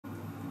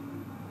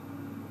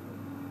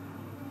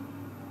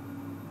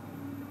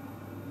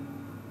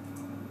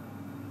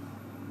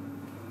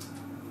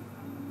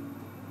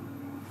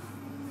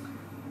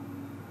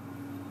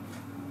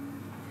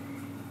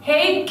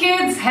Hey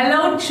kids,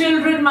 hello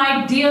children,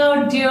 my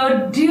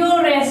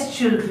dearest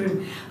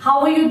children. How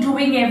are you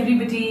doing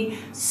everybody?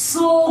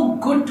 So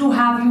good to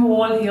have you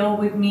all here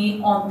with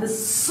me on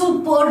this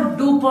super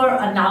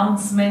duper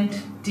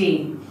announcement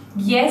day.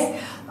 Yes,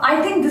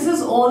 I think this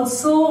is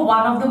also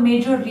one of the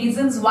major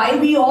reasons why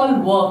we all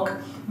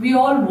work. We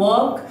all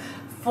work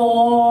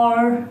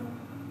for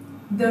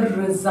the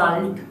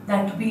result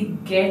that we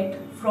get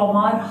from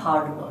our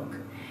hard work.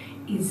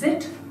 Is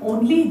it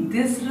only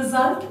this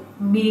result?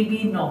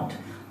 Maybe not.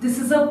 This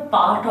is a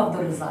part of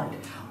the result.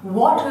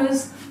 What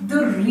is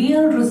the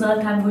real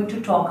result I'm going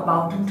to talk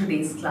about in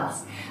today's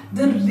class?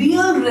 The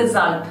real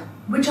result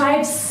which I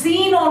have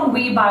seen on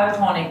V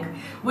Biotonic,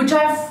 which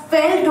I have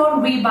felt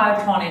on V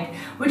Biotonic,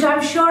 which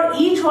I'm sure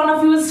each one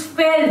of you has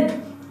felt,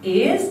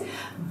 is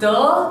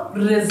the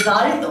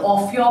result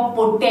of your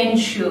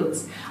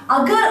potentials.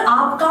 Agar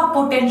aapka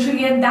potential,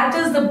 and that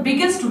is the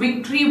biggest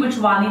victory which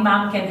Vani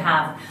ma'am can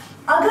have.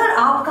 अगर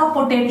आपका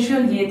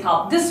potential ये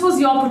था, this was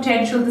your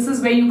potential, this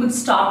is where you could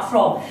start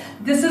from,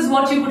 this is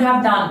what you could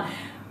have done.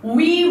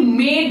 We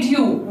made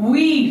you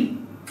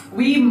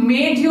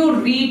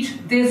reach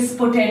this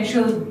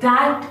potential.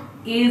 That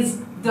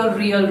is the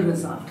real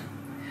result,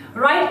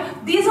 right?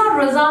 These are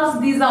results,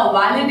 these are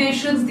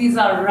validations, these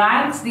are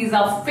ranks, these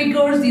are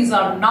figures, these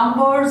are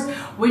numbers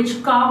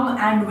which come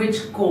and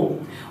which go.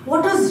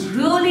 What is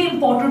really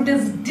important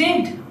is,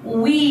 did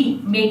we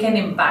make an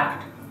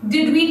impact?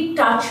 Did we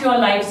touch your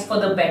lives for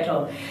the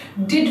better?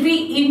 Did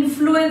we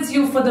influence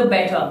you for the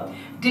better?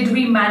 Did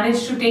we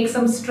manage to take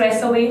some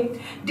stress away?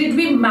 Did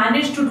we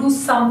manage to do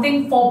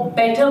something for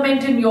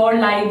betterment in your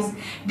lives?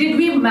 Did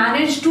we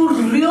manage to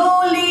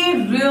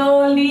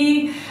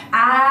really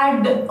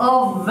add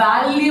a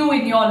value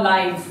in your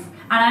life?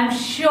 And I'm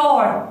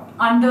sure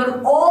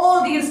under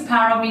all these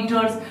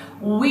parameters,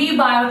 V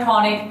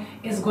Biotonic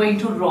is going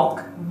to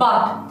rock.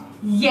 But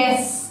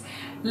yes,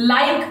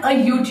 like a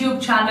YouTube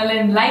channel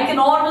and like an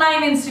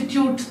online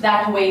institute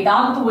that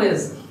Vedantu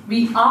is,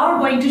 we are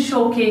going to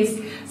showcase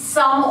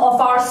some of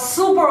our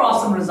super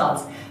awesome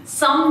results.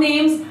 Some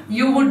names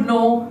you would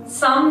know,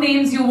 some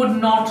names you would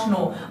not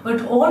know,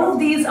 but all of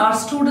these are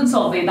students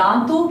of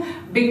Vedantu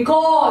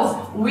because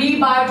V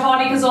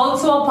Biotonic is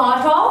also a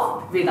part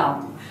of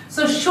Vedantu.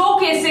 So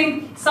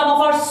showcasing some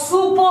of our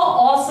super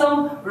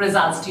awesome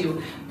results to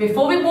you.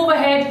 Before we move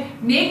ahead,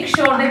 make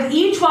sure that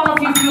each one of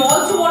you, if you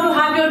also want to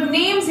have your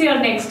names here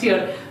next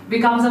year,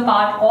 becomes a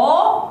part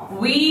of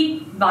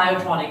V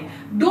Biotonic.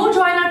 Do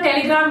join our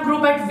Telegram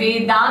group at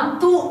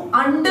Vedantu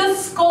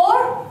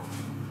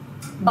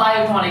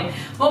 _Biotonic.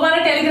 वो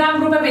हमारा Telegram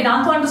group है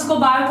Vedantu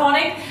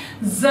 _Biotonic.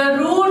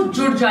 जरूर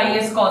जुड़ जाइए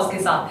इस cause के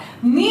साथ.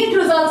 NEET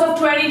results of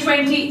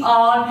 2020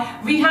 are,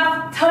 we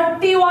have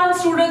 31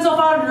 students of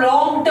our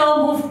long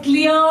term who've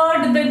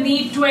cleared the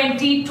NEET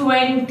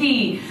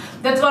 2020.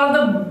 That's one of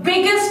the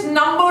biggest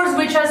numbers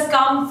which has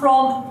come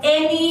from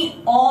any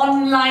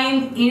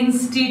online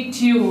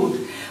institute.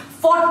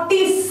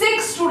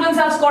 46 students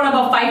have scored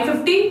above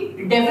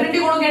 550, definitely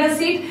going to get a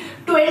seat.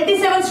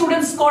 27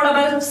 students scored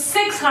above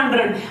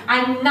 600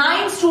 and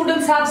 9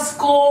 students have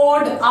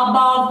scored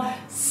above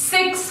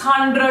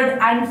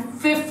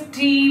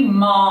 650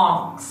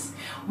 marks.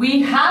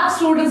 We have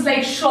students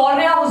like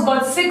Shaurya who's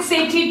got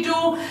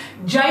 682,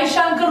 Jai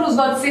Shankar who's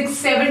got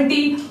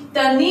 670,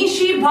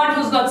 Tanishi Bhatt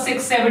who's got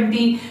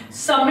 670,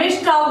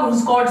 Samishta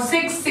who's got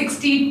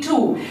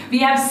 662. We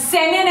have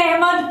Senin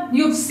Ahmed,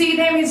 you've seen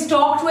him, he's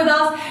talked with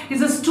us,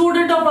 he's a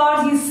student of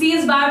ours, he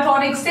sees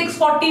Biotonic,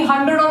 640,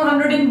 100 on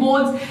 100 in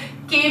boards,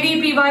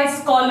 KVPY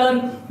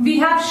scholar. We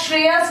have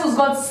Shreyas who's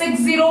got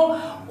 60,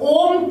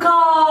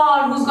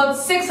 Omkar who's got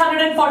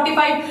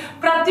 645.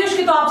 Pratyush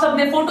की तो आप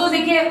सबने photos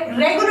देखिए,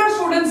 regular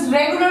students,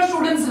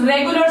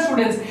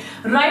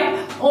 right?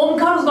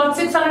 Omkar who's got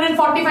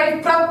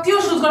 645,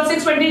 Pratyush who's got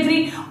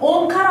 623.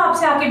 Omkar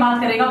आपसे आके बात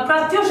करेगा,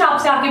 Pratyush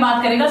आपसे आके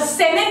बात करेगा.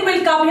 Senin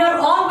will come here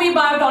on V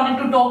Biotonic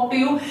to talk to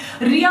you.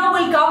 Riya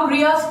will come,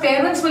 Riya's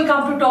parents will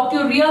come to talk to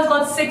you. Riya's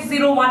got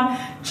 601.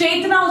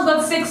 Chaitana who's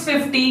got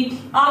 650,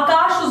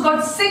 Akash who's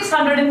got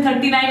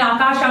 639,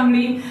 Akash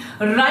Angli,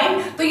 right?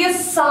 So ये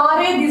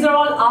सारे, these are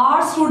all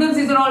our students,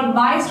 these are all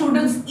my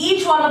students.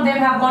 Each one of them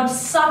have got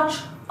such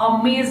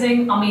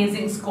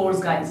amazing scores,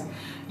 guys.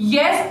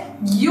 Yes,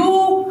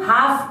 you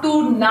have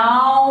to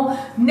now,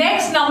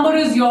 next number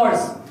is yours.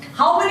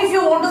 How many of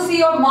you want to see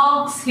your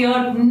marks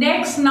here?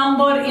 Next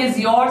number is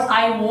yours.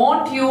 I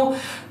want you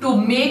to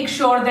make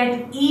sure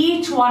that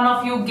each one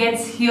of you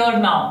gets here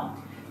now.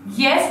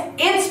 Yes,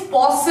 it's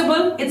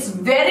possible. It's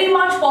very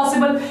much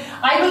possible.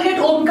 I will get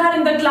Omkar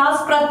in the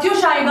class.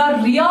 Pratyush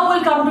aayega. Riya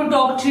will come to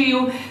talk to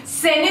you.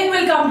 Senin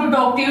will come to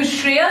talk to you.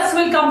 Shreyas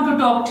will come to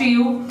talk to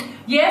you.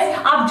 Yes,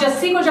 आप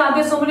Jassi को जानते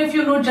हैं. So many of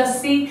you know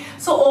Jassi.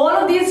 So all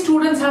of these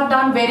students have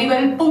done very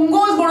well.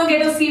 Pungo is going to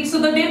get a seat. So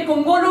the day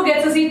Pungo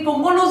gets a seat,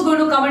 Pungo is going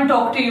to come and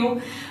talk to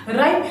you.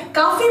 Right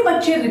काफी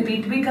बच्चे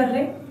repeat भी कर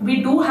रहे हैं. We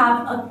do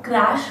have a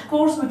crash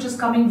course which is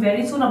coming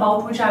very soon,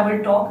 about which I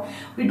will talk.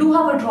 We do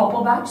have a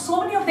dropper batch.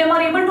 So many of them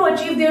are able to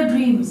achieve their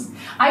dreams.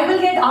 I will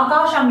get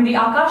Akash Angadi.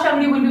 Akash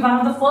Angadi will be one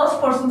of the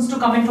first persons to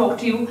come and talk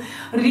to you.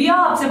 रिया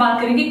आपसे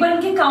बात करेंगी, एक बार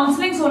इनकी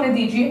counselling होने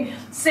दीजिए.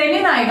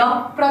 Salient आएगा,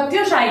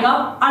 प्रत्युष आएगा,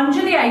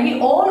 अंजलि आएगी.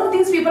 All of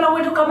these people are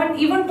going to come and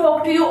even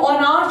talk to you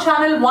on our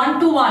channel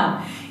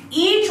 1-to-1.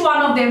 Each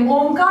one of them,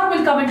 Omkar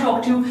will come and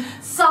talk to you.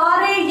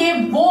 सारे ये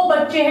वो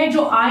बच्चे हैं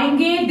जो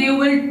आएंगे, they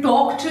will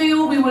talk to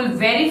you, we will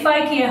verify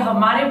कि ये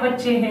हमारे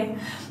बच्चे हैं.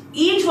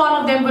 Each one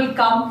of them will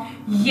come.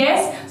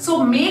 Yes,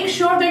 so make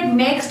sure that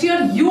next year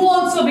you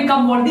also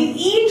become worthy.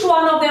 Each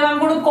one of them, I'm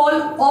going to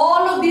call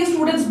all of these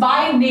students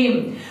by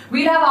name.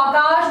 We'll have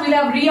Akash, we'll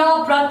have Riya,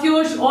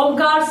 Pratyush,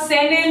 Omkar,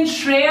 Senin,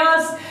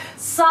 Shreyas.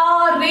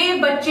 सारे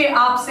बच्चे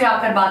आपसे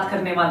आकर बात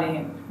करने वाले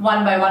हैं.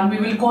 One by one, we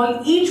will call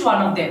each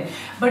one of them.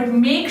 But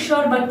make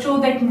sure,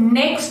 बच्चों, that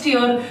next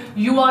year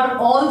you are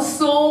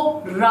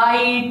also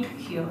right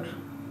here.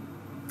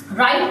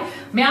 Right?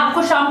 मैं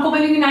आपको शाम को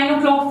मिलूंगी 9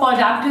 o'clock for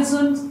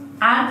adaptations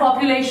and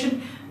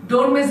population.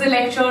 Don't miss the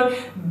lecture.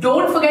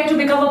 Don't forget to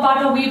become a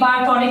part of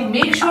Biotonic.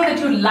 Make sure that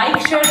you like,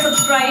 share,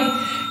 subscribe.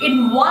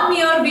 In 1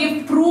 year,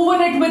 we've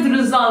proven it with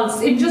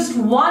results. In just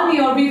 1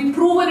 year, we've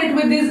proven it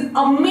with these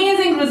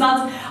amazing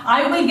results.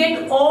 I will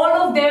get all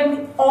of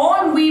them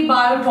on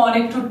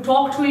Biotonic to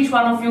talk to each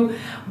one of you.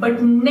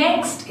 But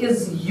next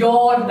is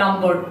your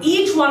number.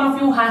 Each one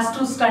of you has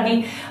to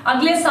study.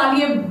 अगले साल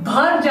ये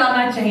भर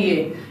जाना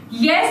चाहिए.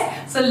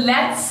 Yes, so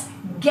let's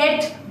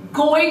get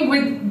going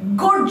with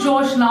good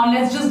josh now.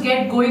 Let's just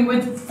get going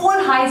with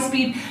full high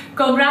speed.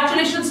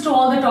 Congratulations to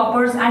all the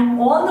toppers, and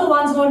all the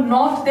ones who are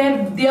not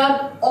there, they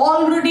are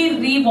already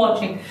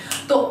re-watching.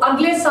 So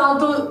अगले साल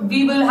तो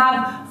we will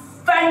have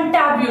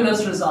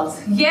fantabulous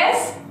results.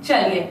 Yes,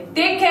 चलिए,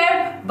 take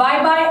care,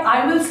 bye bye.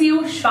 I will see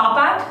you sharp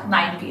at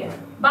 9 PM.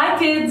 Bye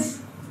kids.